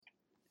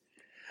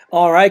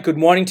All right, good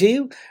morning to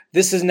you.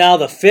 This is now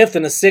the fifth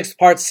in a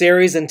six-part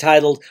series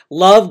entitled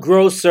Love,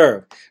 Grow,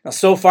 Serve. Now,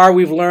 so far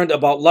we've learned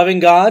about loving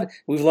God,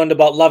 we've learned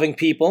about loving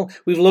people,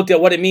 we've looked at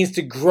what it means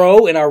to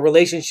grow in our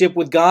relationship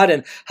with God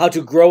and how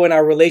to grow in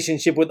our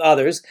relationship with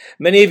others.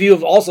 Many of you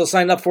have also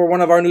signed up for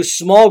one of our new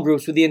small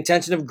groups with the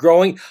intention of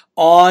growing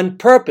on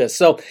purpose.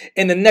 So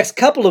in the next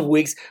couple of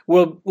weeks,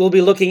 we'll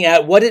be looking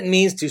at what it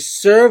means to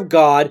serve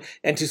God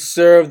and to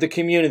serve the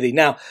community.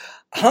 Now,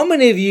 how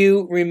many of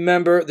you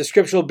remember the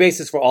scriptural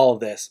basis for all of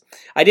this?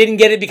 I didn't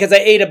get it because I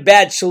ate a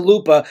bad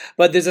chalupa,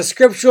 but there's a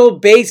scriptural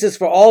basis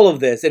for all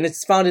of this, and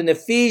it's found in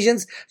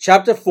Ephesians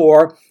chapter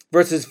 4,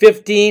 verses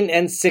 15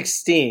 and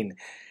 16.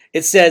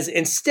 It says,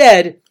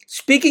 "Instead,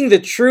 speaking the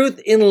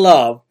truth in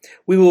love,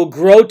 we will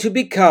grow to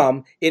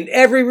become, in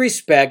every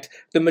respect,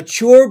 the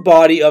mature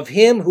body of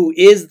Him who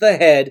is the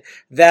head,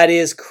 that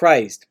is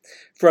Christ.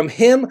 From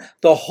Him,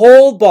 the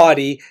whole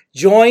body,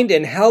 joined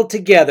and held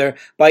together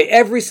by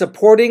every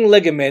supporting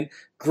ligament,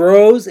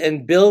 grows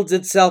and builds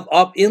itself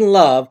up in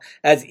love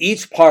as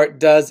each part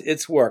does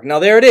its work." Now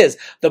there it is.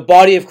 The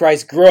body of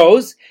Christ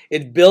grows.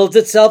 It builds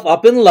itself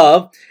up in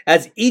love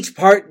as each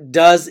part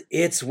does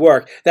its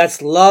work.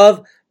 That's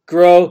love,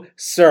 grow,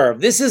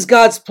 serve. This is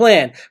God's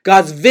plan,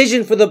 God's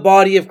vision for the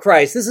body of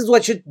Christ. This is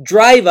what should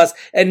drive us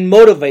and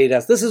motivate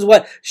us. This is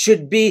what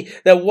should be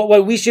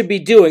what we should be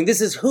doing.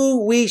 This is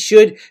who we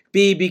should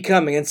be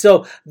becoming. And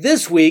so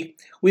this week,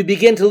 we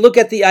begin to look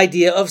at the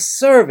idea of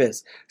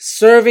service,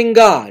 serving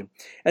God.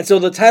 And so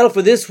the title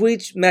for this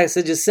week's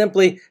message is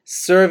simply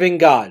Serving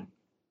God.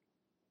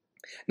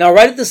 Now,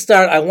 right at the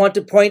start, I want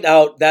to point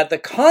out that the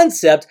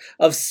concept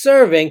of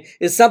serving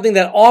is something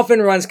that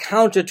often runs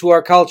counter to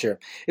our culture.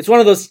 It's one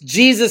of those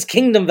Jesus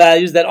kingdom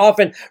values that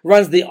often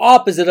runs the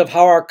opposite of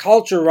how our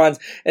culture runs,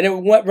 and it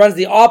runs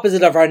the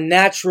opposite of our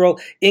natural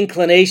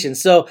inclination.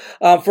 So,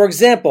 for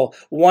example,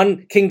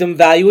 one kingdom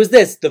value is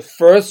this: the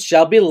first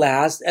shall be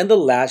last, and the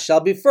last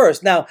shall be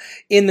first. Now,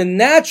 in the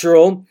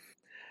natural,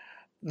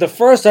 the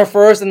first are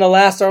first and the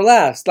last are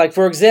last. Like,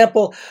 for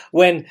example,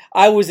 when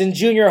I was in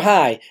junior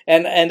high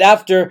and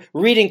after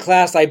reading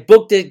class, I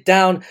booked it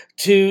down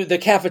to the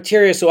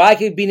cafeteria so I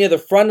could be near the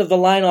front of the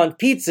line on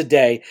pizza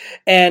day.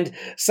 And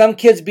some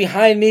kids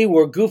behind me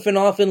were goofing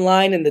off in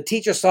line, and the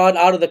teacher saw it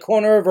out of the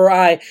corner of her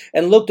eye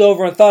and looked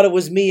over and thought it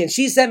was me. And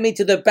she sent me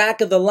to the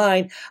back of the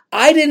line.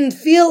 I didn't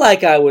feel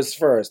like I was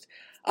first.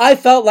 I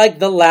felt like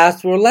the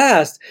last were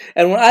last.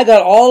 And when I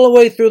got all the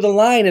way through the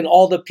line and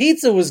all the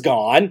pizza was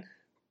gone,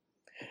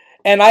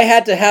 and I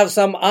had to have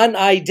some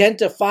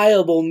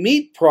unidentifiable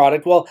meat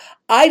product, well,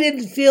 I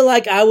didn't feel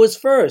like I was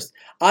first.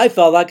 I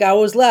felt like I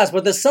was last.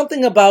 But there's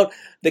something about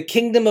the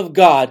kingdom of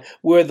God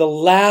where the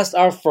last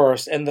are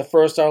first and the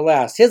first are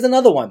last. Here's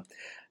another one.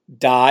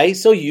 Die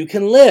so you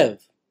can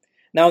live.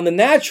 Now, in the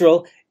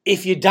natural,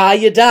 if you die,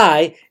 you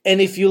die.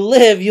 And if you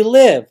live, you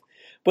live.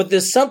 But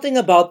there's something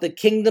about the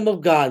kingdom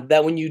of God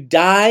that when you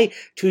die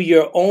to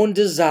your own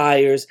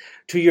desires,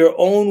 to your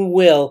own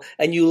will,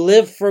 and you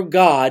live for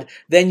God,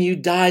 then you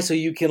die so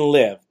you can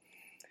live.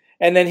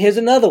 And then here's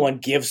another one.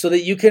 Give so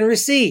that you can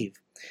receive.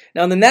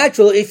 Now, in the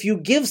natural, if you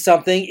give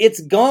something,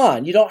 it's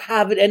gone. You don't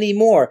have it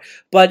anymore.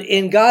 But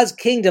in God's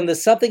kingdom,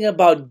 there's something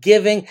about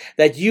giving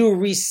that you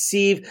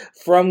receive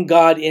from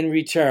God in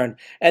return.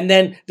 And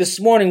then this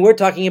morning, we're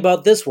talking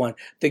about this one.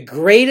 The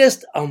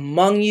greatest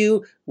among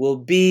you will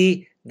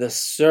be the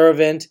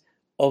servant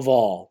of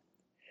all.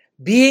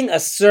 Being a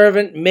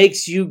servant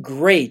makes you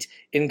great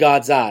in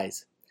God's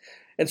eyes.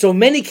 And so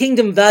many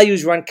kingdom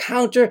values run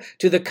counter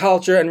to the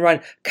culture and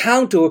run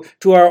counter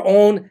to our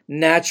own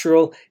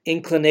natural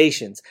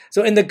inclinations.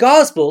 So in the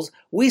Gospels,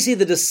 we see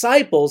the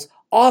disciples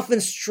often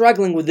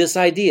struggling with this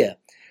idea.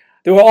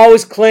 They were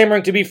always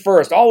clamoring to be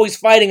first, always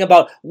fighting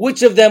about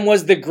which of them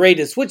was the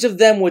greatest, which of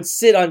them would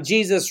sit on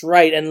Jesus'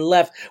 right and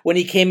left when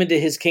he came into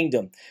his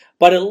kingdom.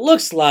 But it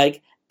looks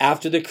like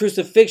after the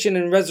crucifixion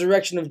and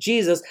resurrection of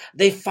Jesus,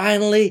 they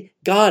finally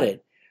got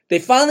it. They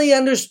finally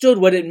understood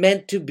what it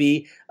meant to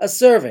be a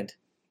servant.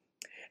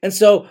 And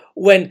so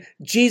when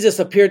Jesus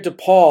appeared to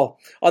Paul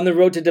on the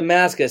road to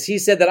Damascus, he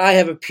said that I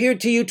have appeared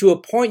to you to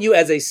appoint you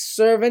as a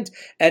servant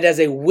and as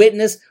a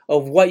witness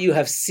of what you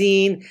have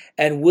seen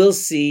and will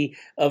see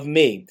of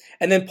me.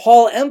 And then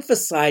Paul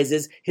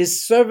emphasizes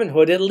his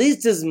servanthood at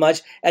least as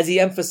much as he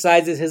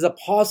emphasizes his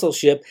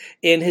apostleship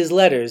in his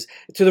letters.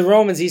 To the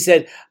Romans, he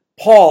said,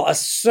 Paul, a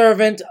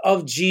servant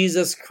of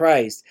Jesus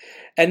Christ.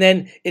 And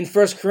then in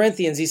 1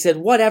 Corinthians, he said,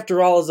 what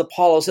after all is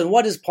Apollos and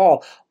what is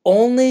Paul?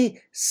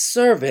 Only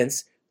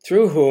servants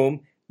through whom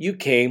you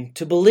came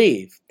to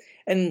believe.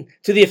 And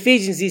to the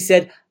Ephesians, he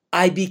said,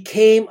 I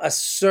became a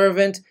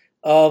servant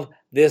of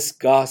this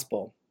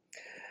gospel.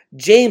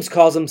 James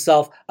calls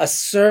himself a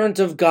servant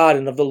of God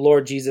and of the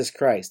Lord Jesus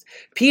Christ.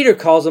 Peter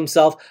calls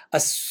himself a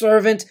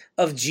servant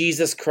of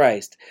Jesus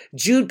Christ.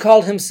 Jude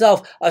called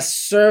himself a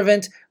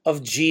servant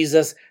of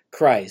Jesus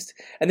Christ.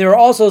 And there are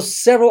also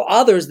several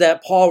others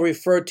that Paul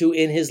referred to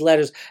in his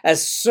letters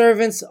as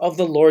servants of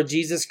the Lord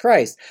Jesus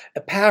Christ.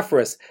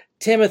 Epaphras,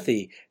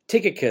 Timothy,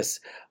 Tychicus,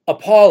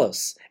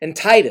 Apollos, and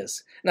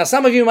Titus. Now,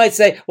 some of you might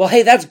say, well,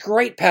 hey, that's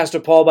great, Pastor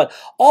Paul, but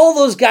all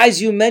those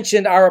guys you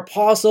mentioned are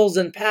apostles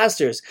and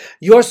pastors.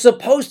 You're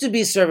supposed to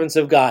be servants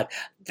of God.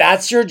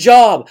 That's your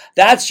job.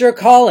 That's your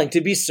calling,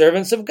 to be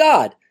servants of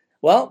God.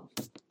 Well,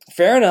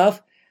 fair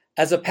enough.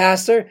 As a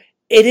pastor,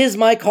 it is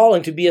my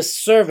calling to be a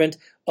servant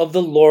of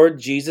the Lord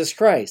Jesus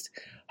Christ.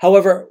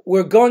 However,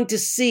 we're going to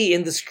see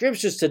in the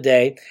scriptures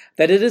today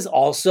that it is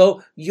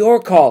also your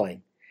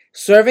calling.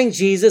 Serving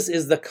Jesus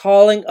is the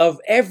calling of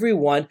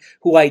everyone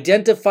who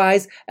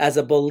identifies as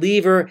a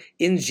believer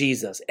in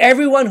Jesus.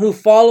 Everyone who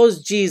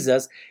follows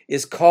Jesus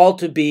is called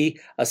to be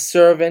a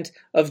servant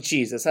of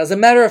Jesus. As a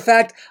matter of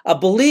fact, a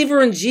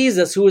believer in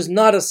Jesus who is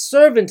not a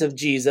servant of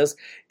Jesus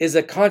is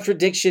a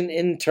contradiction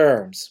in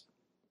terms.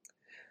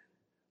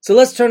 So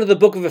let's turn to the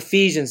book of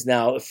Ephesians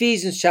now.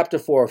 Ephesians chapter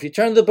 4. If you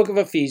turn to the book of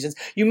Ephesians,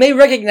 you may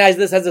recognize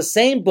this as the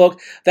same book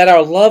that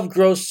our Love,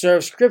 Grow,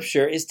 Serve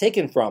scripture is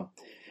taken from.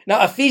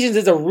 Now, Ephesians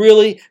is a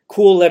really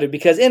cool letter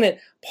because in it,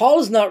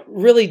 Paul is not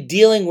really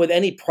dealing with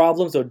any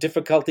problems or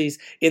difficulties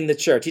in the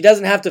church. He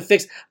doesn't have to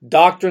fix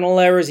doctrinal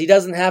errors. He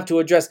doesn't have to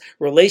address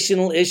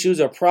relational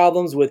issues or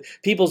problems with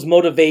people's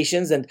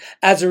motivations. And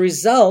as a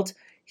result,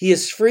 he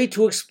is free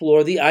to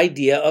explore the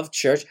idea of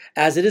church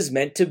as it is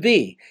meant to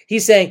be.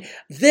 He's saying,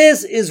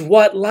 this is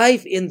what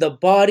life in the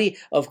body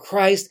of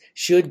Christ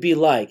should be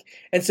like.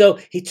 And so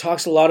he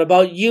talks a lot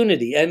about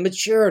unity and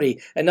maturity,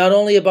 and not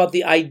only about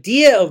the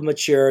idea of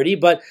maturity,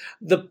 but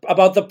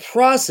about the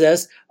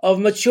process of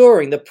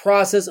maturing, the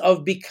process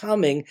of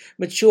becoming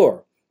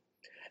mature.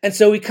 And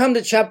so we come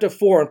to chapter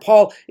 4, and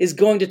Paul is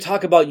going to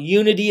talk about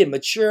unity and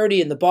maturity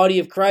in the body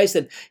of Christ,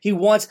 and he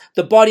wants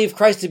the body of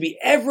Christ to be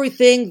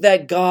everything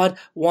that God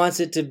wants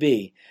it to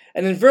be.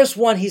 And in verse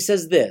 1, he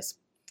says this.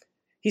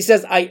 He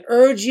says, I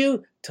urge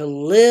you to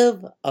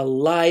live a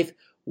life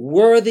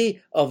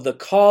worthy of the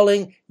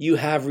calling you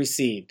have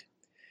received.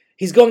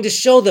 He's going to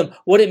show them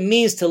what it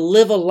means to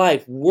live a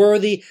life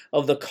worthy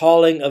of the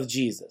calling of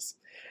Jesus.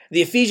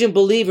 The Ephesian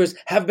believers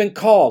have been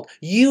called.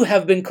 You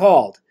have been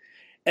called.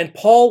 And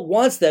Paul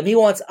wants them, he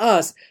wants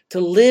us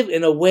to live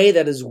in a way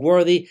that is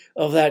worthy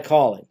of that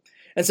calling.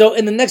 And so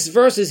in the next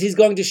verses, he's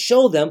going to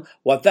show them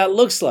what that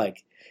looks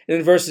like. And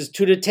in verses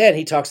 2 to 10,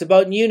 he talks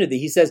about unity.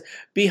 He says,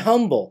 be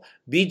humble,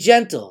 be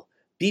gentle,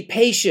 be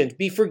patient,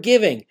 be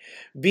forgiving,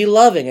 be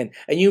loving.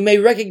 And you may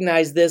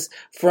recognize this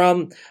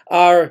from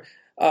our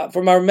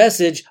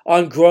message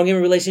on growing in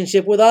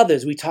relationship with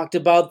others. We talked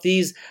about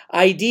these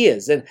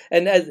ideas. And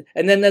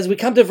then as we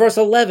come to verse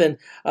 11,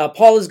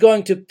 Paul is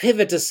going to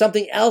pivot to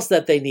something else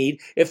that they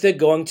need if they're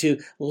going to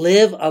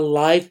live a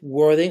life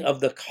worthy of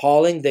the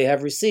calling they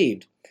have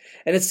received.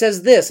 And it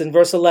says this in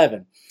verse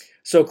 11,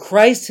 so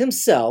Christ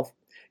himself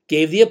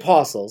gave the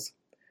apostles,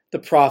 the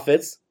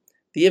prophets,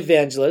 the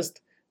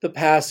evangelists, the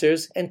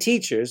pastors, and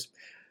teachers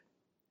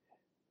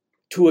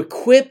to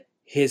equip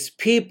his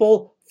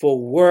people for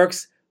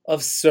works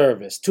of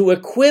service, to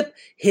equip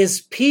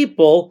his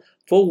people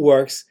for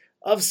works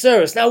of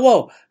service. Now,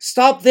 whoa,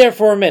 stop there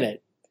for a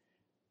minute.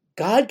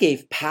 God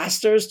gave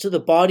pastors to the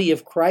body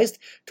of Christ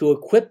to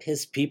equip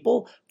his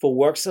people for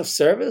works of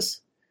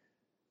service?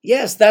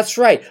 Yes, that's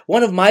right.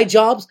 One of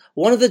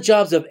the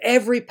jobs of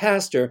every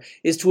pastor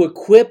is to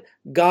equip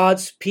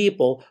God's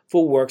people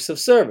for works of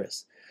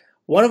service.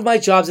 One of my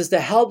jobs is to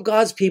help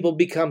God's people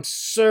become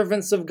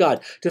servants of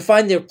God, to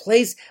find their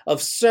place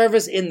of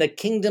service in the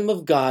kingdom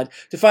of God,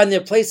 to find their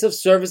place of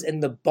service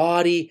in the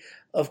body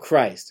of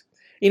Christ.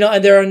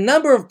 And there are a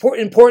number of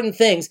important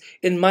things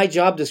in my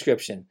job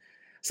description.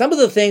 Some of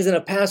the things in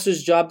a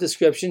pastor's job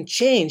description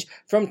change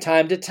from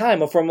time to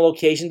time, or from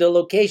location to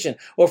location,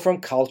 or from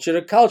culture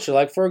to culture.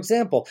 Like, for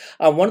example,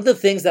 one of the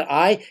things that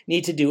I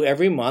need to do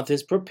every month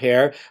is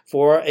prepare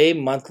for a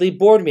monthly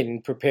board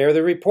meeting, prepare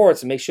the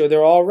reports, and make sure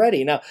they're all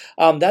ready. Now,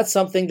 that's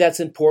something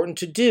that's important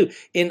to do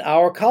in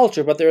our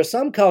culture, but there are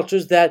some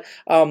cultures that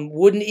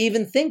wouldn't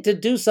even think to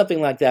do something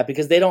like that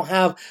because they don't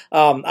have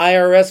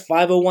IRS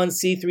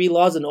 501c3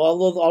 laws and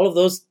all of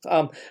those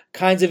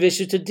kinds of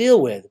issues to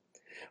deal with.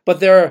 But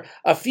there are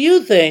a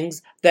few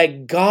things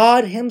that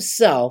God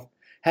himself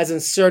has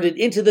inserted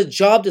into the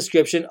job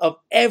description of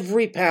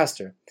every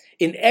pastor,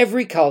 in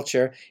every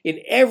culture, in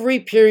every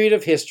period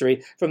of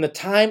history, from the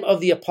time of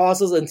the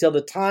apostles until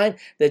the time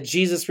that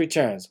Jesus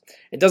returns.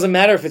 It doesn't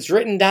matter if it's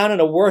written down in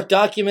a Word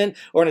document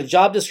or in a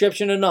job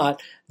description or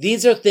not.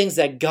 These are things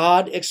that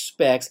God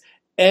expects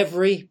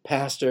every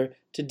pastor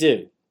to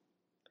do.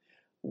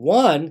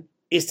 One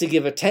is to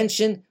give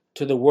attention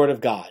to the Word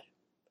of God.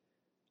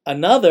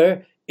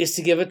 Another is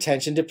to give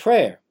attention to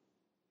prayer.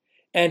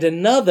 And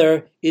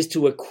another is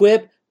to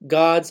equip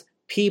God's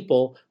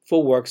people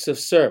for works of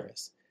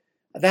service.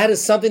 That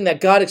is something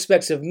that God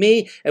expects of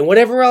me, and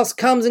whatever else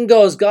comes and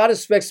goes, God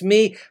expects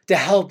me to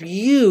help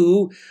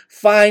you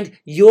find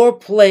your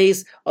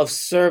place of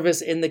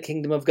service in the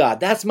kingdom of God.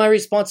 That's my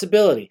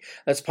responsibility.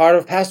 That's part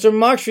of Pastor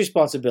Mark's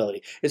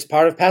responsibility. It's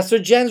part of Pastor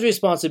Jen's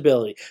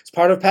responsibility. It's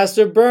part of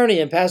Pastor Bernie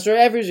and Pastor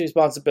Every's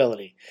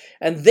responsibility.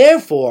 And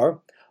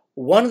therefore,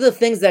 one of the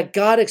things that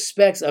God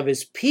expects of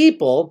his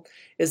people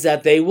is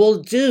that they will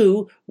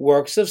do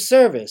works of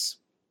service.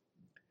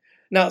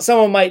 Now,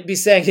 someone might be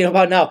saying,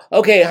 about now,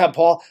 okay,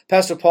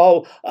 Pastor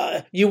Paul,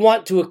 you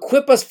want to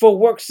equip us for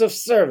works of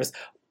service.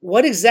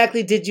 What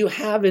exactly did you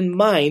have in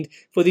mind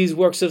for these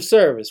works of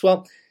service?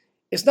 Well,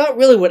 it's not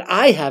really what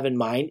I have in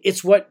mind.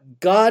 It's what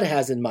God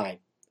has in mind.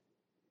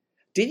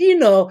 Did you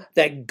know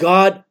that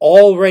God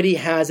already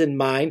has in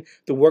mind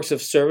the works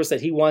of service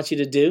that he wants you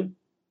to do?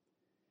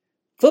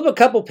 Flip a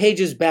couple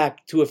pages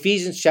back to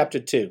Ephesians chapter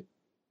 2.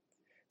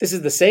 This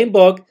is the same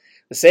book,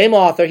 the same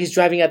author. He's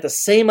driving at the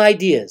same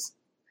ideas.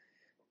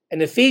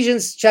 In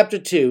Ephesians chapter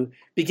 2,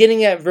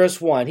 beginning at verse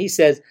 1, he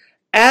says,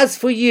 "As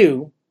for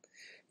you,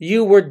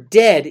 you were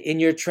dead in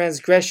your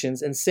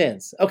transgressions and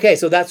sins." Okay,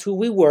 so that's who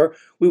we were.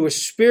 We were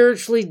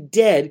spiritually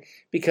dead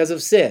because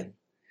of sin.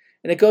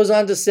 And it goes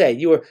on to say,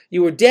 you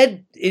were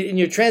dead in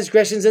your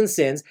transgressions and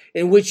sins,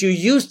 in which you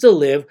used to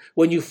live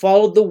when you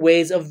followed the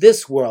ways of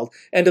this world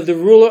and of the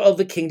ruler of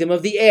the kingdom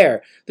of the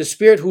air, the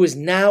spirit who is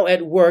now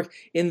at work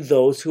in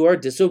those who are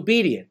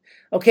disobedient.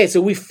 Okay,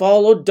 so we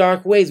followed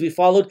dark ways. We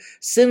followed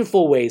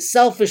sinful ways,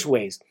 selfish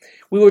ways.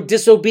 We were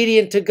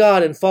disobedient to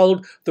God and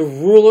followed the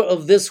ruler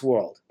of this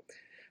world.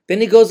 Then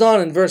he goes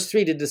on in verse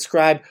 3 to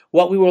describe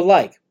what we were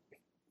like.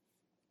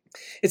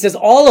 It says,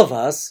 "All of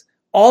us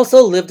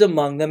also lived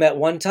among them at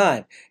one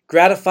time,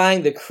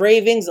 gratifying the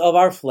cravings of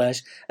our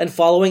flesh and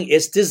following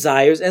its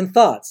desires and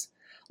thoughts.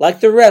 Like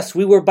the rest,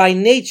 we were by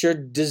nature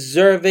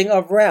deserving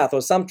of wrath."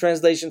 Or some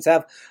translations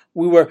have,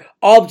 we were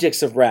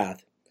objects of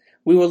wrath.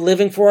 We were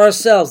living for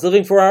ourselves,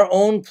 living for our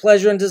own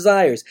pleasure and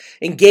desires,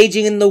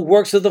 engaging in the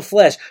works of the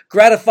flesh,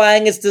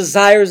 gratifying its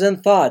desires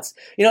and thoughts.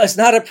 It's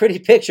not a pretty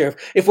picture.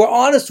 If we're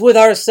honest with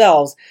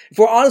ourselves,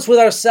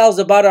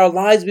 about our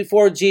lives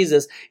before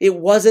Jesus, it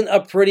wasn't a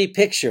pretty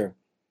picture.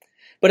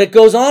 But it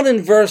goes on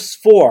in verse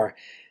 4.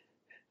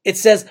 It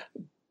says,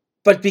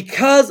 "But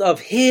because of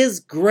his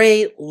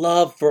great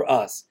love for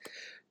us,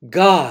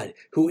 God,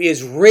 who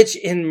is rich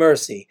in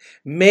mercy,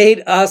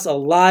 made us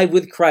alive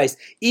with Christ,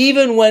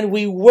 even when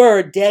we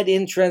were dead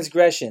in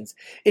transgressions.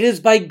 It is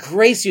by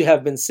grace you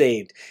have been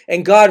saved.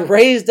 And God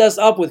raised us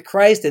up with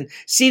Christ and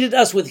seated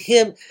us with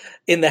him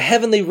in the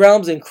heavenly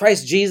realms in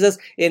Christ Jesus,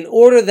 in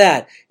order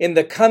that in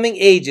the coming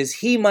ages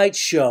he might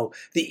show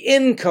the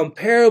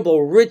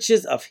incomparable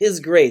riches of his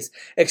grace,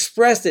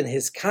 expressed in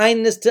his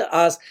kindness to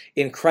us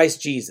in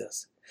Christ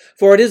Jesus.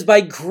 For it is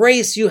by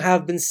grace you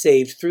have been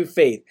saved through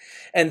faith,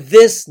 and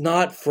this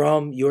not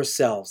from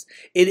yourselves.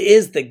 It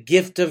is the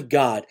gift of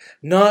God,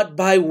 not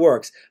by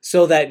works,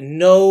 so that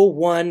no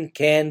one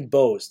can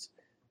boast."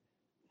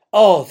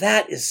 Oh,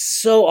 that is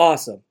so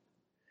awesome.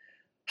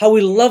 How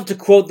we love to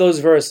quote those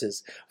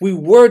verses. We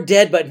were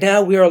dead, but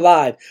now we are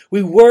alive.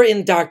 We were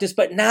in darkness,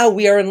 but now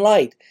we are in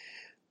light.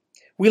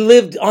 We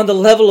lived on the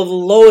level of the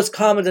lowest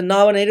common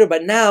denominator,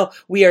 but now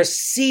we are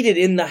seated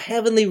in the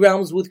heavenly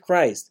realms with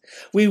Christ.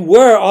 We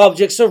were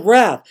objects of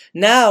wrath.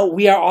 Now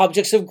we are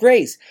objects of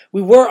grace.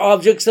 We were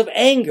objects of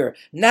anger.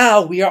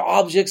 Now we are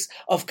objects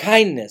of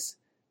kindness.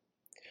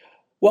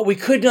 What we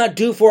could not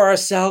do for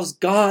ourselves,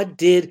 God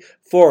did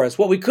for us.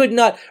 What we could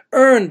not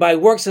earn by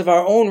works of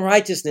our own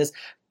righteousness,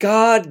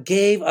 God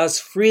gave us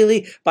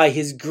freely by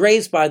his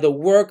grace, by the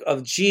work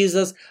of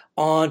Jesus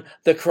on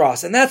the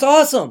cross. And that's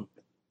awesome.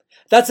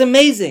 That's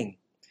amazing.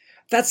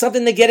 That's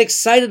something to get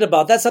excited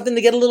about. That's something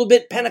to get a little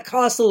bit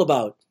Pentecostal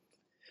about.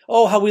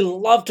 Oh, how we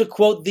love to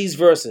quote these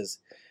verses.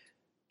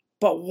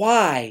 But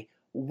why?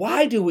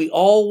 Why do we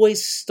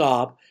always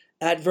stop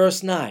at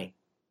verse 9?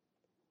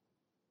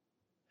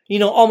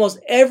 Almost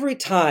every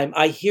time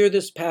I hear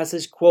this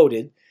passage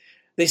quoted,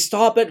 they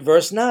stop at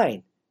verse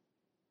 9.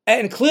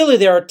 And clearly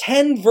there are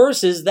 10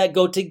 verses that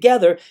go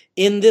together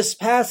in this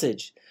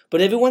passage. But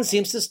everyone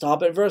seems to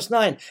stop at verse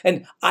 9.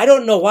 And I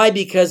don't know why,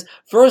 because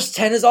verse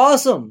 10 is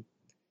awesome.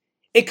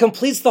 It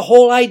completes the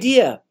whole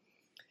idea.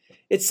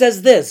 It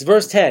says this,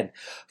 verse 10,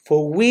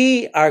 "For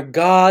we are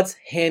God's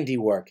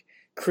handiwork,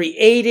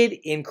 created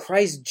in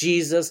Christ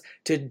Jesus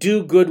to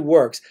do good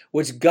works,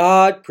 which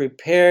God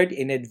prepared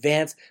in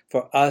advance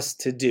for us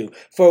to do."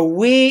 For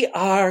we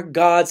are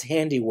God's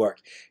handiwork,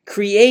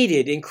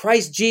 created in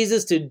Christ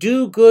Jesus to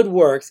do good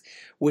works,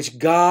 which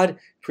God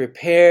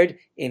prepared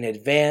in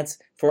advance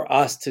for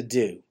us to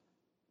do.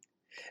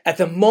 At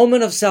the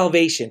moment of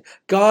salvation,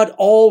 God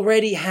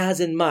already has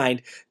in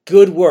mind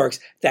good works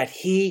that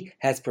he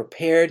has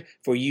prepared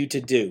for you to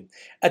do.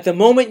 At the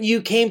moment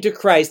you came to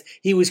Christ,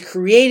 he was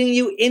creating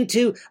you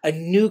into a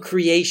new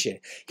creation.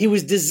 He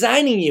was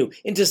designing you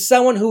into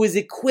someone who is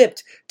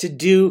equipped to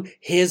do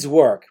his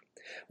work.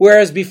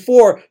 Whereas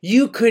before,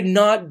 you could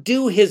not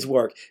do his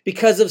work.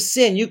 Because of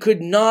sin, you could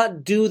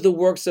not do the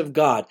works of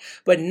God.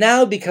 But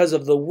now, because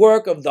of the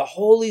work of the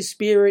Holy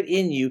Spirit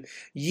in you,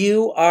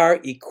 you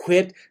are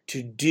equipped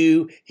to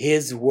do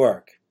his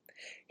work.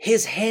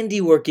 His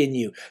handiwork in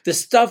you, the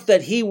stuff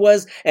that he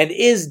was and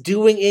is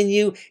doing in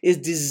you, is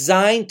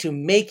designed to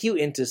make you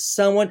into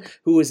someone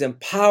who is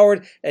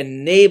empowered and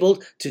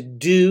enabled to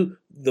do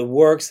the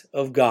works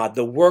of God,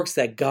 the works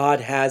that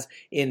God has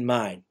in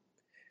mind.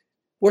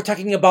 We're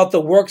talking about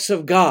the works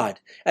of God.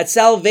 At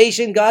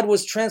salvation, God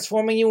was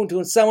transforming you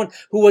into someone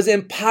who was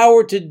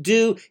empowered to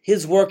do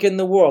his work in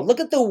the world. Look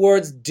at the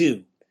words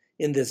do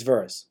in this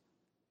verse.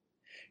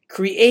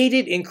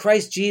 Created in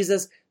Christ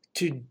Jesus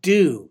to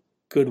do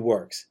good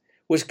works,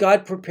 which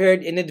God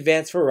prepared in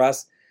advance for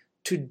us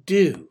to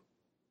do.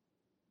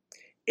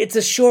 It's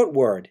a short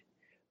word,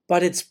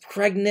 but it's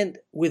pregnant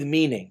with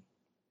meaning.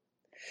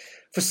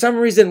 For some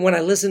reason, when I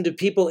listen to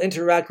people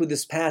interact with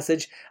this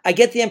passage, I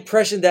get the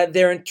impression that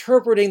they're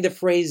interpreting the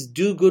phrase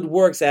do good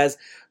works as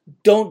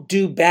don't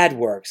do bad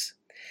works.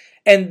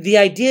 And the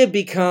idea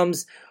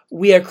becomes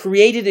we are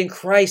created in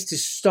Christ to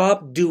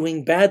stop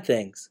doing bad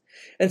things.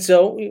 And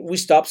so we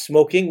stop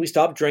smoking, we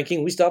stop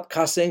drinking, we stop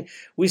cussing,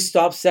 we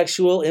stop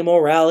sexual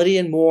immorality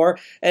and more.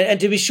 And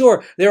to be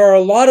sure, there are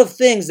a lot of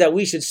things that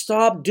we should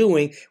stop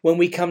doing when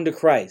we come to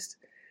Christ.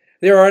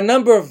 There are a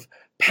number of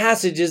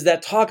passages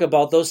that talk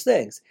about those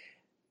things.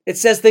 It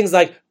says things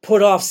like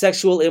put off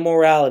sexual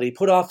immorality,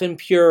 put off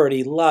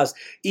impurity, lust,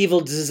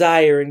 evil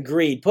desire, and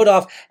greed, put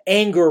off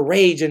anger,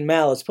 rage, and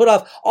malice, put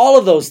off all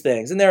of those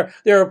things. And there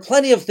are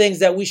plenty of things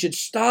that we should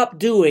stop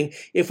doing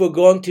if we're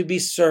going to be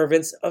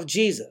servants of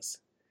Jesus.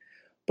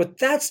 But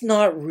that's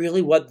not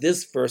really what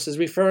this verse is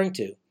referring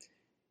to.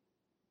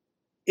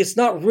 It's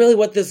not really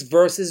what this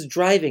verse is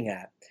driving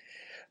at.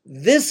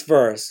 This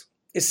verse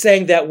is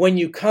saying that when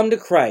you come to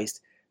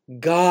Christ,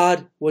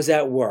 God was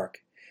at work,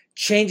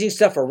 changing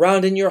stuff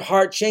around in your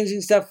heart,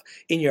 changing stuff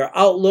in your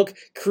outlook,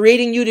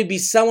 creating you to be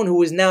someone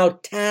who is now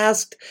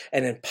tasked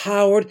and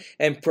empowered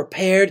and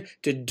prepared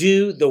to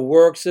do the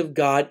works of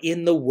God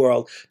in the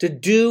world, to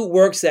do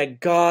works that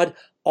God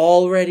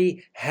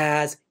already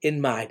has in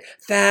mind.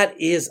 That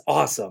is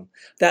awesome.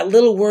 That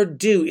little word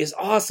do is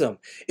awesome.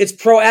 It's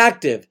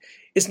proactive.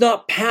 It's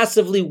not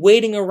passively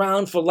waiting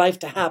around for life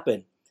to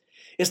happen.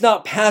 It's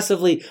not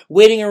passively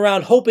waiting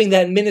around hoping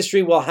that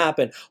ministry will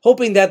happen,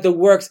 hoping that the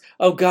works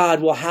of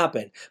God will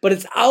happen. But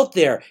it's out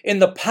there in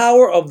the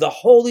power of the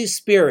Holy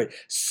Spirit,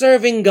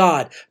 serving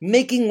God,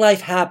 making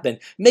life happen,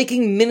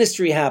 making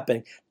ministry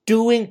happen,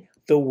 doing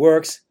the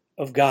works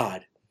of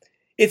God.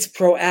 It's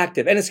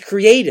proactive and it's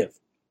creative.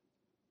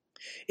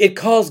 It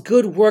calls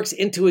good works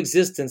into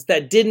existence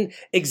that didn't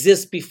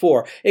exist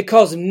before. It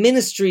calls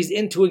ministries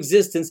into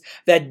existence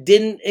that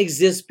didn't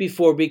exist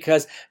before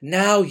because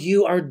now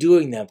you are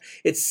doing them.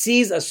 It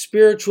sees a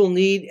spiritual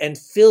need and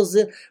fills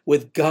it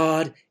with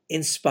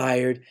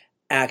God-inspired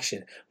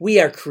action. We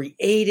are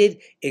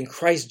created in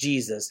Christ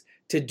Jesus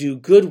to do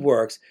good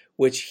works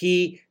which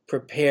He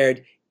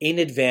prepared in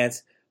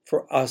advance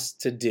for us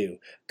to do.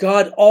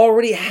 God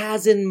already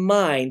has in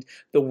mind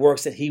the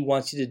works that He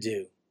wants you to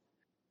do.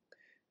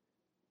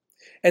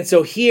 And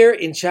so here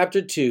in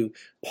chapter 2,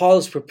 Paul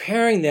is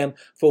preparing them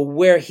for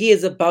where he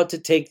is about to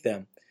take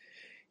them.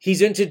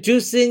 He's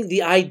introducing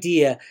the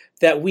idea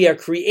that we are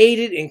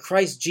created in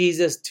Christ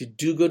Jesus to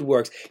do good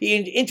works. He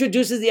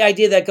introduces the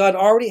idea that God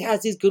already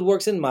has these good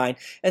works in mind.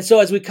 And so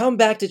as we come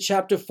back to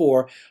chapter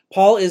 4,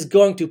 Paul is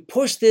going to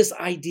push this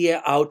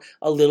idea out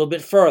a little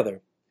bit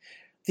further.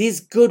 These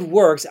good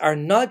works are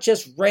not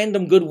just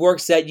random good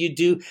works that you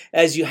do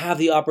as you have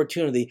the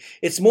opportunity.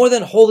 It's more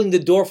than holding the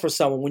door for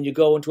someone when you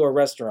go into a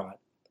restaurant.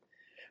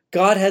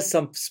 God has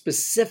some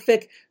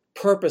specific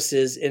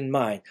purposes in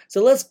mind.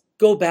 So let's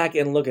go back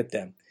and look at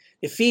them.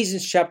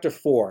 Ephesians chapter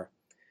 4,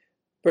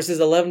 verses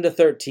 11 to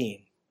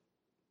 13.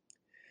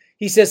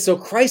 He says, so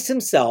Christ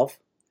himself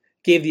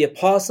gave the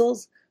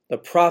apostles, the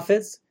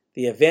prophets,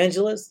 the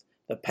evangelists,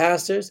 the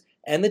pastors,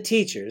 and the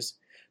teachers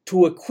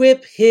to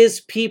equip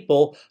his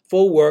people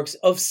for works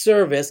of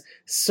service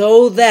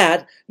so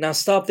that, now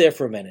stop there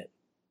for a minute.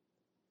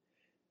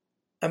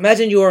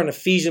 Imagine you are an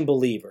Ephesian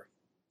believer.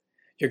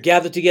 You're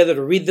gathered together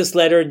to read this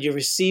letter and you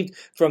received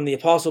from the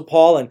Apostle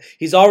Paul, and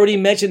he's already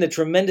mentioned the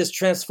tremendous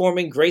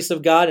transforming grace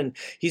of God, and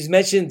he's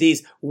mentioned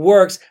these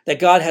works that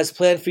God has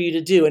planned for you to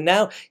do. And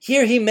now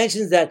here he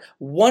mentions that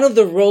one of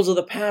the roles of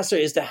the pastor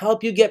is to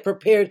help you get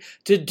prepared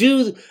to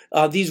do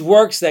these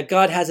works that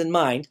God has in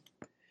mind.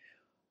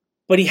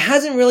 But he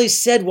hasn't really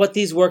said what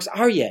these works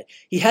are yet.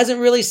 He hasn't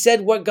really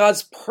said what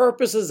God's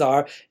purposes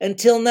are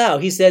until now.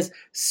 He says,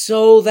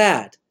 so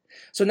that.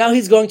 So now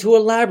he's going to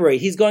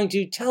elaborate. He's going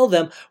to tell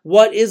them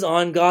what is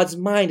on God's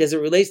mind as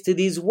it relates to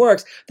these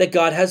works that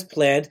God has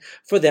planned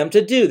for them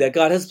to do, that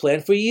God has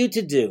planned for you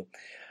to do.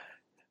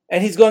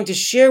 And he's going to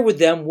share with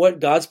them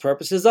what God's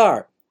purposes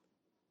are.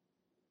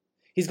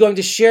 He's going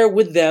to share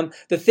with them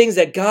the things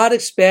that God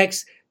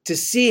expects to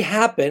see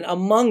happen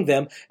among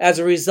them as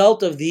a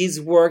result of these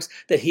works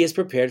that he has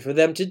prepared for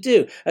them to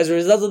do, as a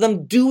result of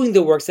them doing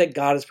the works that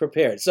God has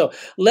prepared. So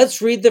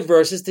let's read the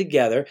verses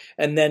together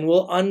and then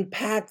we'll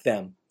unpack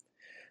them.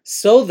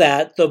 So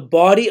that the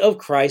body of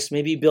Christ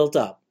may be built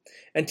up,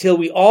 until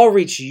we all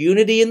reach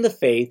unity in the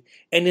faith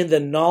and in the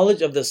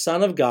knowledge of the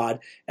Son of God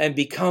and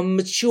become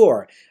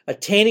mature,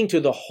 attaining to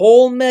the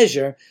whole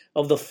measure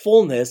of the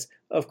fullness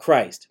of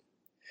Christ.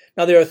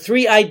 Now there are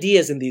three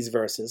ideas in these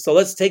verses, so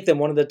let's take them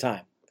one at a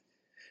time.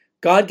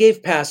 God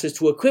gave pastors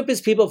to equip his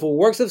people for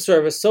works of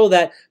service so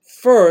that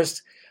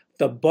first,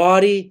 the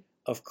body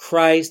of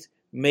Christ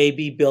may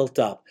be built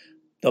up.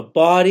 The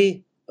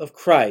body of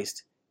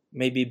Christ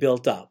may be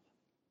built up.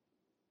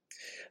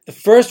 The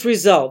first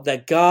result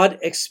that God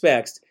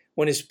expects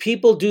when his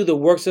people do the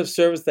works of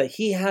service that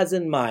he has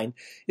in mind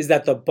is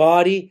that the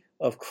body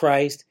of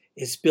Christ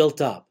is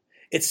built up.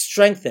 It's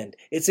strengthened,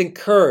 it's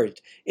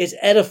encouraged, it's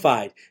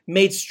edified,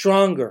 made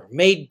stronger,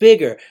 made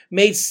bigger,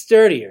 made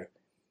sturdier.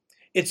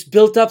 It's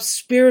built up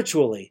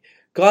spiritually.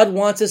 God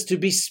wants us to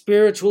be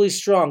spiritually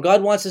strong.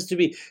 God wants us to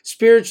be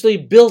spiritually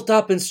built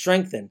up and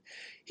strengthened.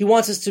 He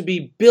wants us to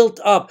be built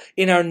up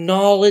in our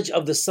knowledge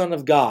of the Son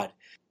of God.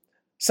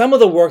 Some of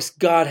the works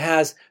God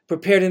has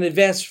prepared in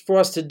advance for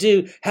us to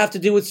do have to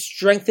do with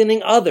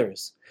strengthening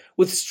others,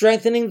 with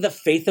strengthening the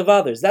faith of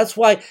others. That's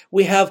why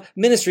we have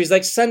ministries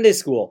like Sunday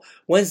school,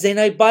 Wednesday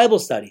night Bible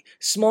study,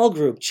 small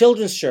group,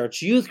 children's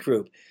church, youth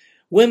group,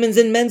 women's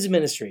and men's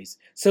ministries,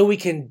 so we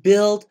can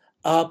build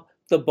up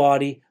the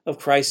body of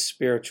Christ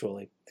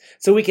spiritually,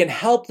 so we can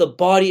help the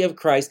body of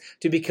Christ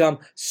to become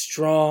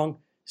strong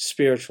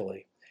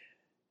spiritually.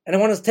 And I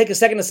want to take a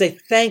second to say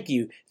thank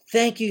you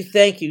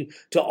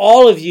to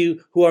all of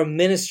you who are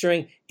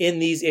ministering in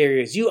these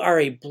areas. You are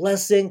a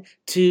blessing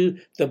to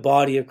the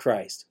body of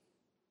Christ.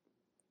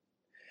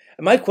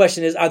 And my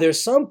question is, are there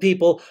some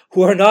people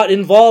who are not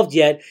involved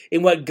yet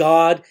in what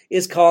God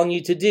is calling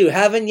you to do,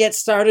 haven't yet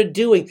started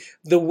doing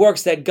the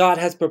works that God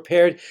has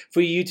prepared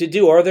for you to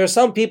do? Or are there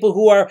some people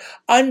who are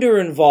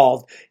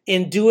under-involved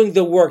in doing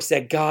the works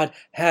that God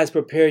has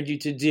prepared you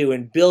to do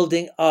and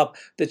building up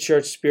the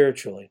church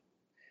spiritually?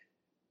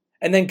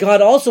 And then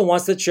God also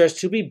wants the church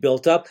to be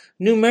built up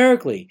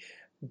numerically.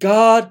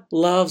 God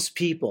loves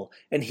people,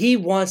 and he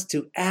wants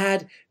to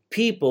add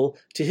people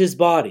to his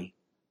body.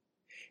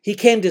 He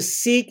came to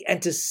seek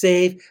and to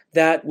save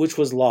that which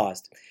was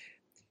lost.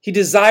 He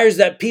desires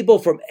that people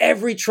from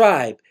every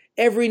tribe,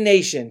 every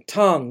nation,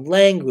 tongue,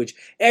 language,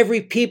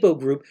 every people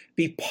group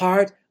be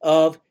part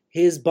of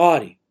his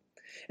body.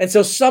 And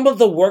so some of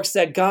the works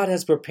that God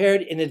has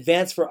prepared in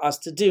advance for us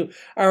to do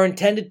are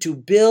intended to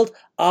build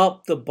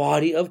up the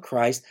body of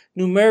Christ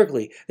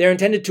numerically. They're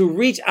intended to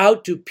reach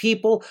out to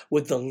people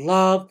with the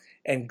love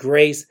and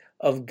grace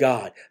of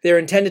God. They're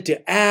intended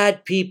to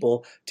add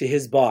people to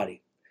his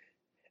body.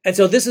 And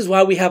so this is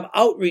why we have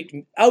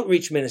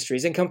outreach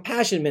ministries and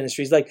compassion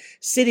ministries like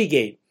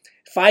Citygate,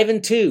 5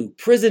 and 2,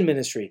 prison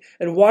ministry,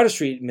 and Water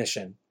Street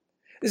Mission.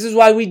 This is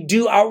why we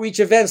do outreach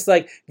events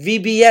like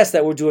VBS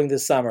that we're doing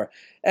this summer.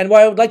 And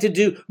why I would like to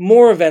do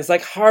more events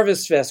like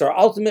Harvest Fest or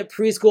Ultimate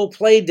Preschool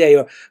Play Day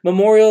or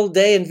Memorial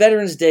Day and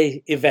Veterans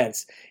Day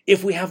events,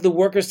 if we have the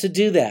workers to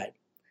do that.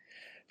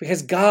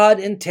 Because God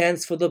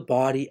intends for the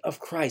body of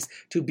Christ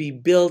to be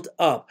built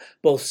up,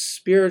 both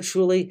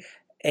spiritually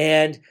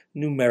and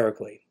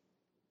numerically.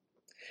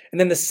 And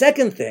then the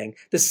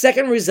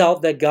second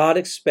result that God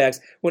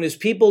expects when his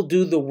people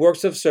do the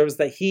works of service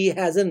that he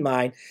has in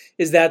mind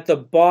is that the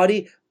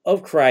body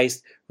of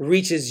Christ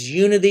reaches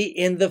unity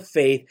in the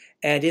faith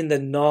and in the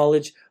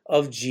knowledge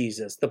of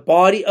Jesus. The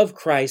body of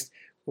Christ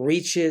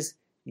reaches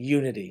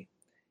unity.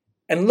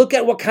 And look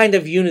at what kind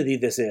of unity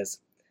this is.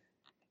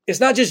 It's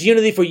not just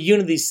unity for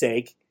unity's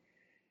sake.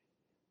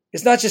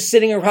 It's not just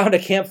sitting around a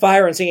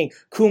campfire and singing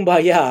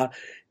Kumbaya.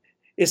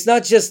 It's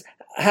not just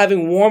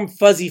having warm,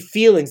 fuzzy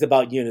feelings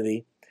about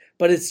unity,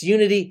 but it's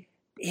unity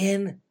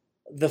in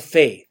the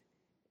faith.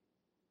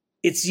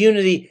 It's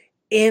unity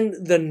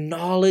in the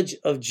knowledge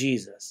of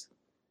Jesus.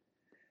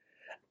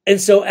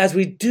 And so as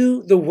we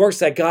do the works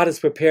that God has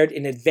prepared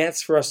in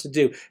advance for us to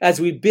do,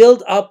 as we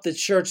build up the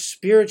church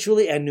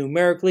spiritually and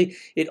numerically,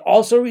 it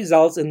also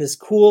results in this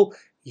cool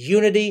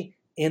unity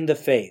in the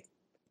faith.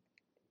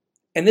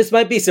 And this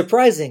might be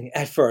surprising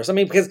at first.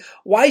 Because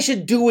why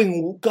should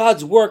doing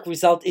God's work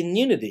result in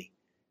unity?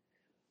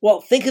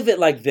 Well, think of it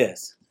like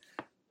this.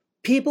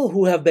 People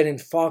who have been in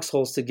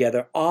foxholes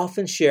together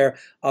often share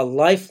a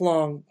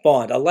lifelong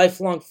bond, a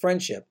lifelong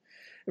friendship.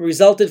 It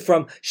resulted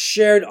from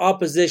shared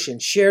opposition,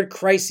 shared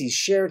crises,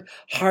 shared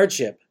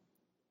hardship.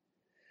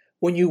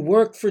 When you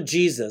work for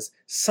Jesus,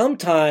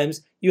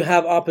 sometimes you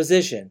have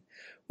opposition.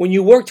 When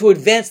you work to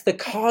advance the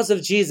cause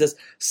of Jesus,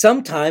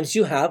 sometimes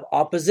you have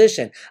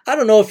opposition. I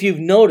don't know if you've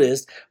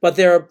noticed, but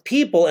there are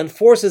people and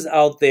forces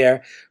out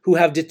there who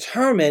have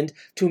determined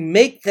to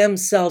make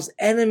themselves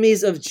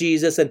enemies of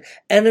Jesus and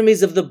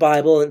enemies of the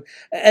Bible and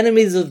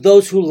enemies of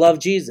those who love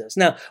Jesus.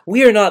 Now,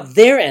 we are not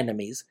their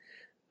enemies,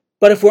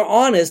 but if we're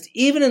honest,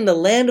 even in the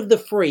land of the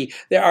free,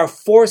 there are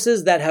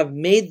forces that have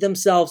made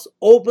themselves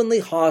openly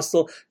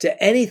hostile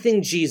to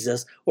anything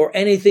Jesus or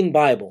anything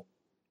Bible.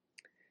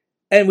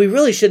 And we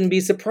really shouldn't be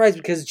surprised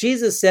because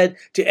Jesus said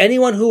to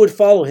anyone who would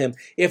follow him,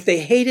 if they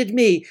hated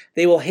me,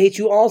 they will hate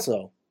you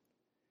also.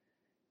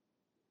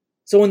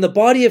 So when the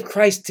body of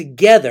Christ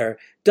together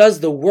does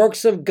the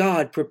works of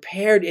God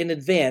prepared in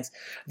advance,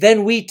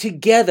 then we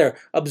together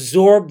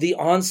absorb the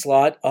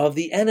onslaught of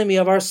the enemy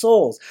of our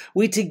souls.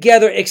 We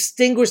together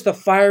extinguish the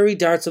fiery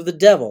darts of the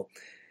devil.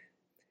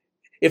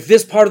 If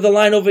this part of the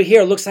line over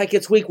here looks like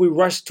it's weak, we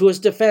rush to its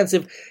defense.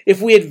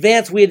 If we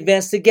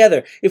advance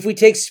together. If we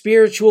take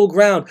spiritual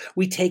ground,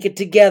 we take it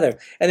together.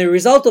 And the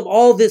result of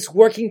all this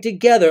working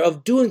together,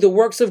 of doing the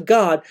works of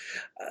God,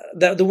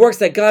 the works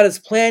that God has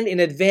planned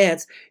in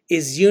advance,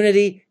 is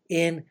unity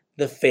in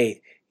the faith.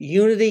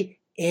 Unity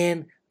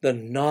in the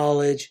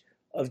knowledge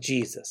of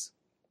Jesus.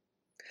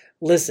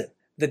 Listen.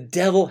 The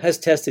devil has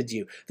tested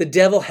you. The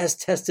devil has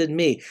tested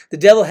me. The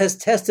devil has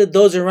tested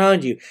those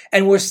around you.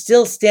 And we're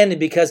still standing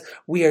because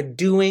we are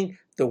doing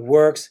the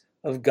works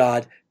of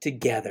God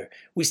together.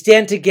 We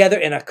stand together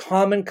in a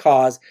common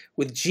cause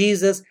with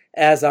Jesus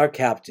as our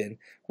captain,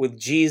 with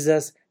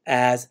Jesus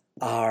as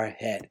our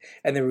head.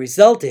 And the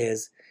result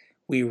is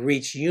we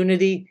reach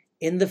unity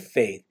in the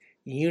faith,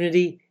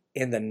 unity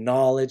in the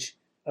knowledge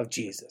of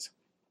Jesus.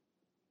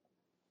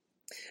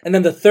 And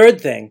then the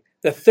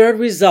third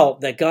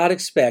result that God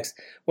expects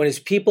when his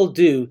people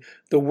do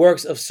the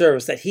works of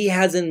service that he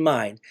has in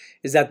mind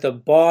is that the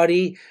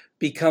body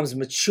becomes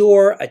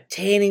mature,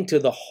 attaining to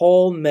the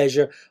whole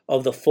measure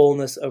of the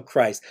fullness of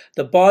Christ.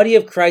 The body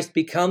of Christ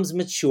becomes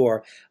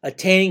mature,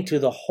 attaining to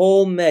the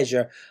whole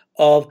measure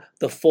of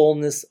the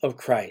fullness of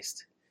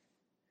Christ.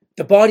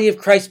 The body of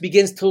Christ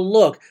begins to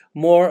look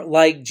more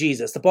like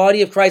Jesus. The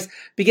body of Christ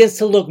begins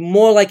to look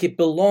more like it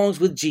belongs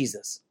with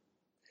Jesus.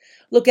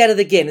 Look at it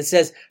again. It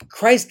says,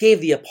 Christ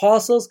gave the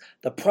apostles,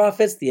 the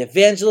prophets, the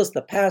evangelists,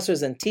 the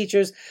pastors, and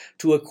teachers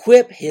to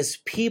equip his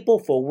people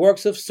for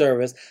works of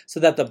service so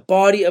that the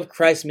body of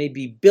Christ may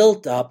be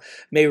built up,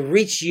 may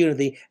reach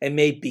unity, and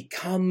may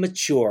become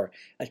mature,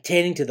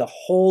 attaining to the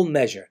whole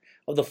measure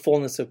of the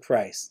fullness of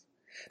Christ.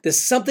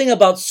 There's something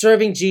about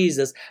serving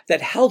Jesus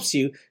that helps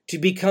you to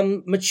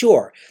become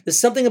mature. There's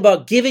something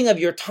about giving of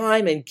your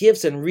time and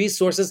gifts and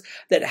resources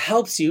that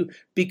helps you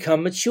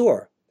become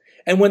mature.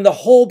 And when the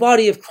whole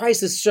body of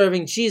Christ is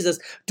serving Jesus,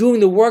 doing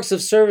the works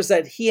of service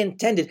that he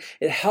intended,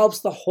 it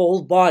helps the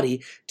whole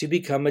body to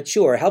become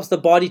mature. It helps the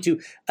body to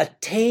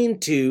attain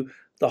to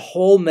the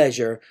whole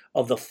measure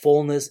of the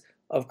fullness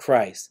of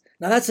Christ.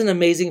 Now that's an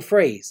amazing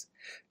phrase,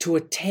 to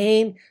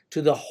attain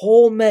to the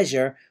whole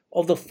measure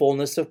of the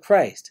fullness of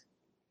Christ.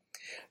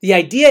 The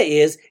idea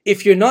is,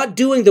 if you're not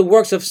doing the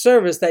works of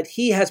service that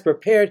he has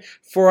prepared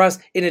for us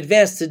in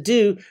advance to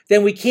do,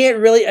 then we can't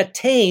really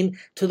attain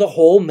to the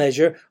whole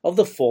measure of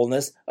the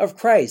fullness of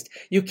Christ.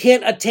 You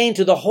can't attain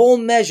to the whole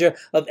measure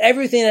of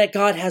everything that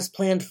God has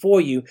planned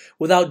for you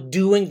without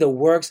doing the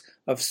works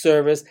of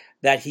service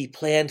that he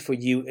planned for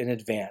you in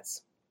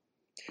advance.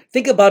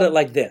 Think about it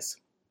like this.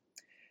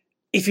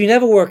 If you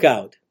never work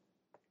out,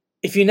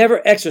 if you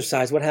never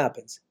exercise, what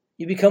happens?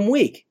 You become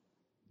weak.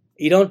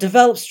 You don't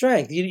develop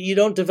strength. You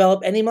don't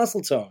develop any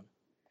muscle tone.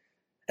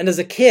 And as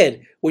a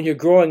kid, when you're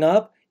growing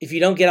up, if you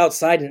don't get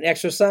outside and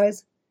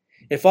exercise,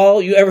 if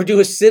all you ever do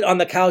is sit on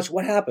the couch,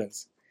 what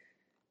happens?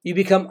 You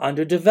become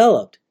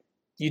underdeveloped.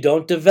 You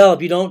don't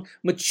develop. You don't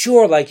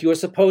mature like you are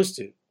supposed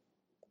to.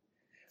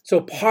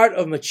 So part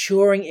of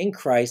maturing in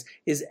Christ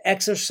is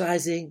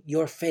exercising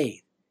your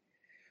faith.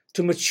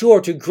 To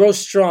mature, to grow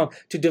strong,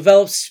 to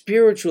develop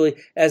spiritually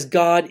as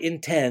God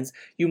intends,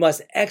 you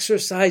must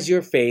exercise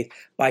your faith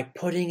by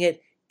putting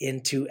it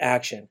into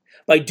action,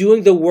 by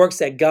doing the works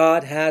that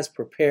God has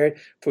prepared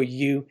for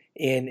you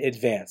in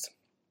advance.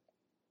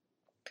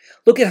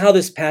 Look at how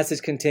this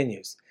passage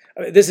continues.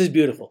 This is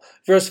beautiful.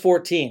 Verse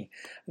 14,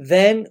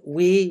 then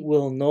we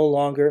will no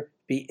longer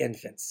be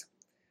infants.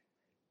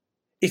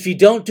 If you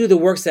don't do the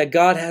works that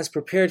God has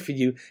prepared for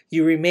you,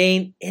 you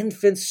remain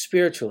infants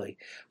spiritually.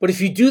 But if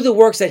you do the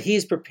works that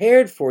he's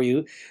prepared for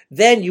you,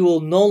 then you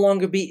will no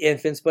longer be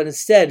infants, but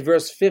instead,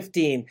 verse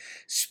 15,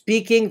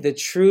 speaking the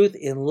truth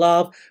in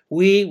love,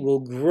 we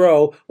will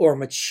grow or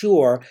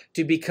mature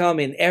to become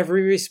in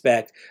every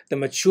respect the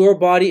mature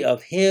body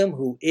of him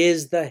who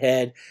is the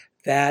head,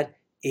 that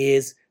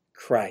is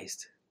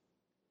Christ.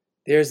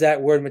 There's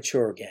that word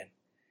mature again.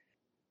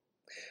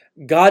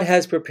 God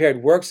has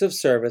prepared works of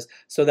service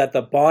so that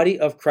the body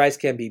of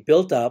Christ can be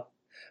built up,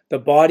 the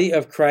body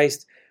of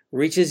Christ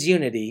reaches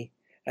unity,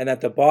 and that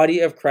the body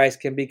of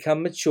Christ can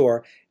become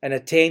mature and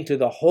attain to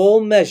the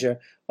whole measure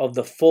of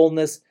the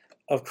fullness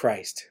of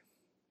Christ.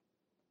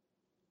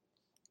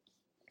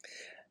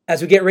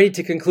 As we get ready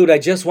to conclude, I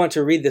just want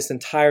to read this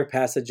entire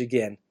passage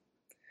again.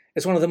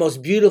 It's one of the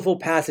most beautiful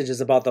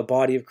passages about the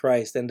body of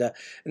Christ and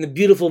the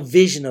beautiful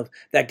vision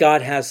that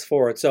God has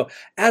for it. So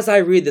as I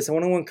read this, I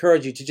want to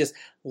encourage you to just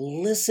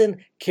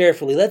listen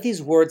carefully. Let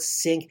these words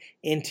sink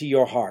into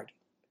your heart.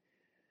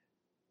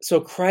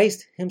 So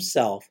Christ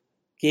himself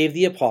gave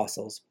the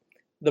apostles,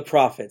 the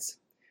prophets,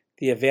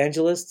 the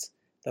evangelists,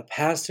 the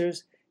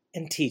pastors,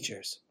 and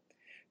teachers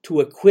to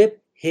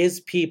equip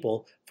his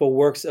people for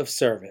works of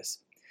service,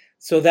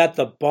 so that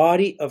the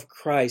body of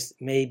Christ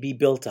may be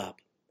built up,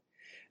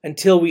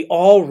 until we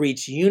all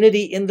reach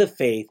unity in the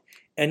faith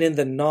and in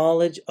the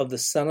knowledge of the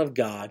Son of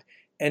God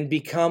and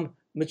become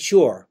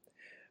mature,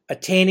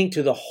 attaining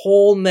to the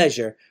whole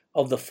measure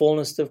of the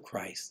fullness of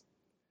Christ.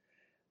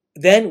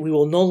 Then we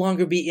will no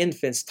longer be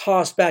infants,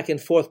 tossed back and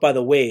forth by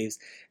the waves,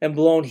 and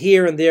blown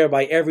here and there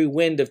by every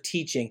wind of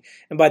teaching,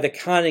 and by the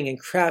cunning and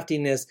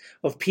craftiness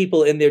of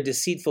people in their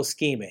deceitful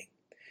scheming.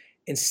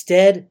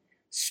 Instead,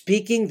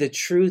 speaking the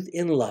truth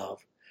in love,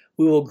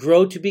 we will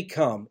grow to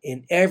become,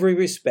 in every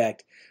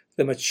respect,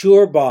 the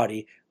mature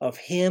body of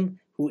Him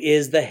who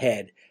is the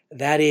head,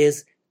 that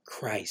is,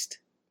 Christ.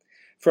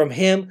 From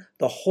Him,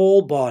 the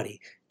whole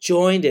body,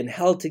 joined and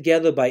held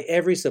together by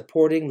every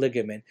supporting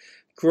ligament,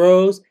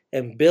 grows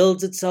and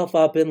builds itself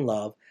up in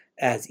love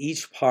as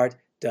each part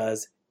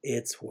does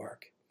its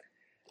work.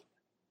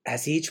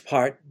 As each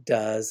part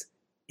does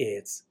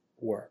its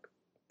work.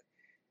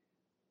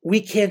 We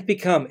can't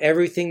become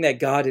everything that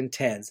God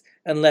intends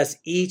unless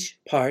each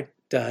part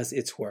does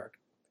its work.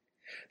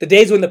 The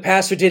days when the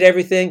pastor did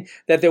everything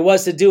that there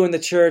was to do in the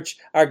church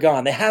are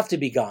gone. They have to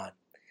be gone.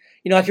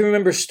 I can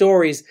remember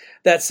stories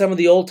that some of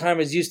the old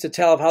timers used to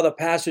tell of how the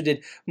pastor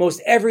did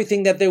most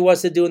everything that there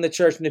was to do in the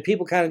church, and the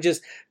people kind of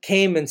just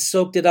came and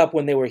soaked it up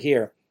when they were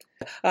here.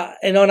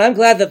 And I'm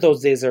glad that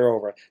those days are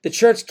over. The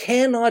church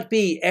cannot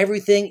be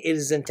everything it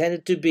is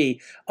intended to be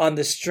on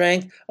the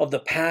strength of the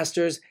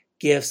pastor's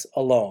gifts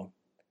alone.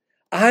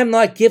 I'm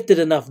not gifted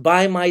enough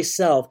by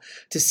myself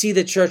to see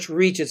the church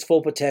reach its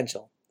full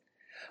potential.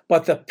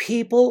 But the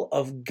people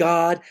of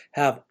God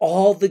have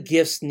all the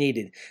gifts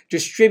needed,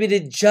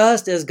 distributed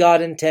just as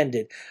God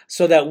intended,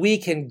 so that we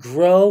can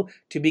grow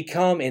to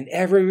become in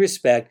every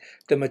respect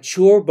the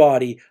mature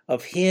body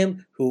of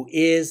Him who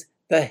is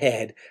the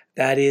head,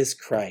 that is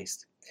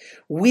Christ.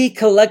 We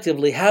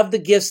collectively have the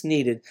gifts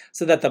needed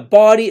so that the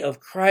body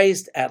of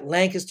Christ at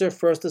Lancaster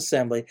First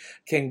Assembly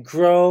can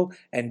grow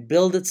and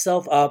build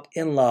itself up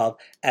in love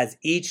as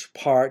each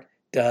part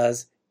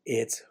does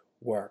its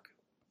work.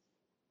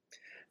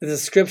 The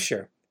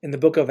scripture in the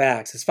book of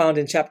Acts is found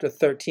in chapter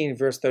 13,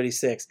 verse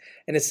 36,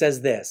 and it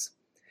says this: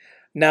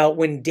 Now,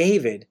 when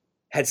David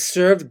had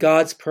served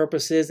God's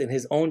purposes in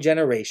his own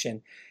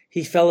generation,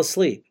 he fell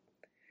asleep.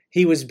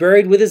 He was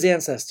buried with his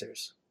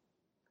ancestors.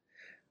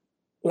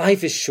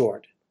 Life is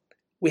short.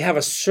 We have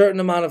a certain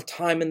amount of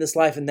time in this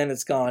life and then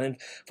it's gone. And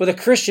for the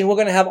Christian, we're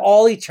going to have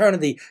all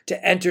eternity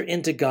to enter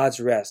into God's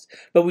rest.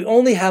 But we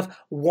only have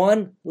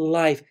one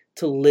life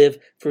to live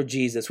for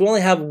Jesus. We only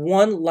have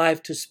one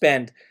life to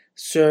spend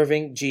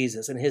serving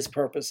Jesus and His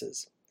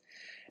purposes.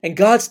 And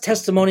God's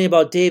testimony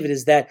about David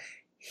is that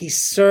he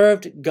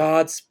served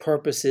God's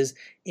purposes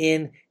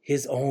in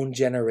his own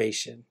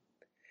generation.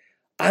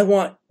 I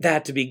want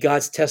that to be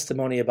God's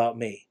testimony about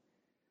me.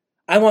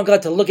 I want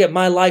God to look at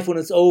my life when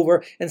it's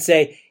over and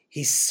say,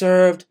 He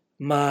served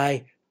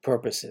my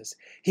purposes.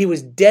 He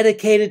was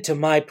dedicated to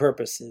my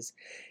purposes.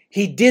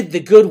 He did the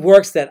good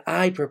works that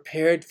I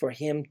prepared for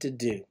him to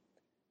do.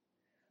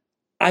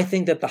 I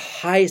think that the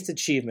highest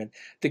achievement,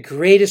 the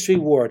greatest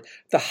reward,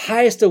 the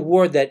highest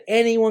award that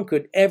anyone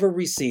could ever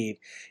receive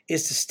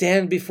is to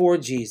stand before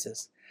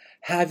Jesus,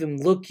 have Him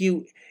look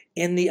you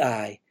in the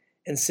eye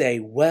and say,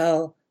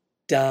 "Well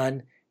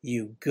done,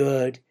 you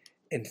good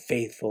and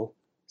faithful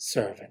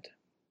servant."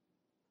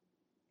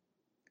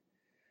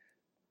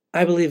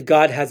 I believe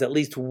God has at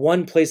least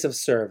one place of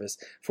service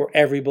for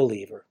every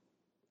believer.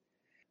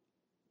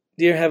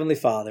 Dear Heavenly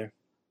Father,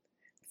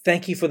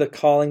 thank You for the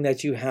calling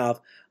that You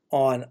have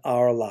on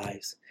our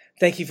lives.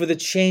 Thank You for the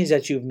change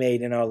that You've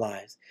made in our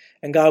lives.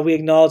 And God, we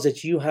acknowledge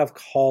that You have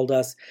called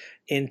us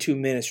into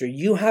ministry.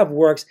 You have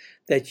works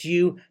that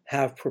You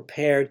have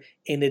prepared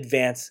in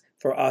advance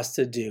for us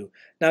to do.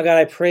 Now, God,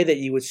 I pray that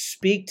You would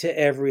speak to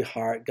every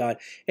heart, God.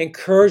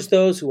 Encourage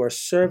those who are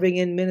serving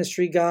in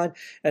ministry, God.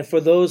 And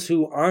for those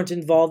who aren't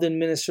involved in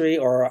ministry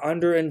or are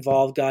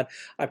under-involved, God,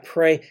 I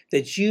pray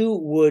that You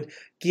would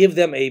give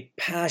them a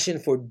passion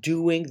for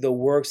doing the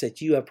works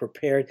that You have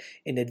prepared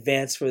in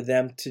advance for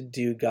them to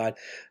do, God.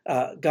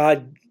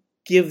 God,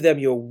 give them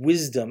Your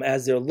wisdom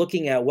as they're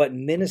looking at what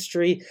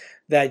ministry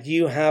that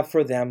You have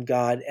for them,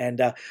 God,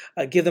 and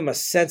give them a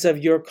sense of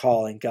Your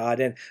calling, God.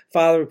 And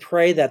Father,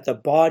 pray that the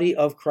body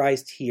of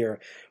Christ here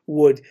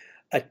would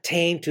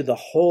attain to the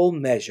whole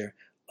measure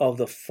of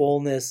the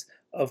fullness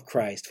of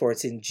Christ. For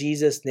it's in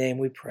Jesus' name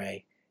we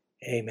pray.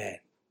 Amen.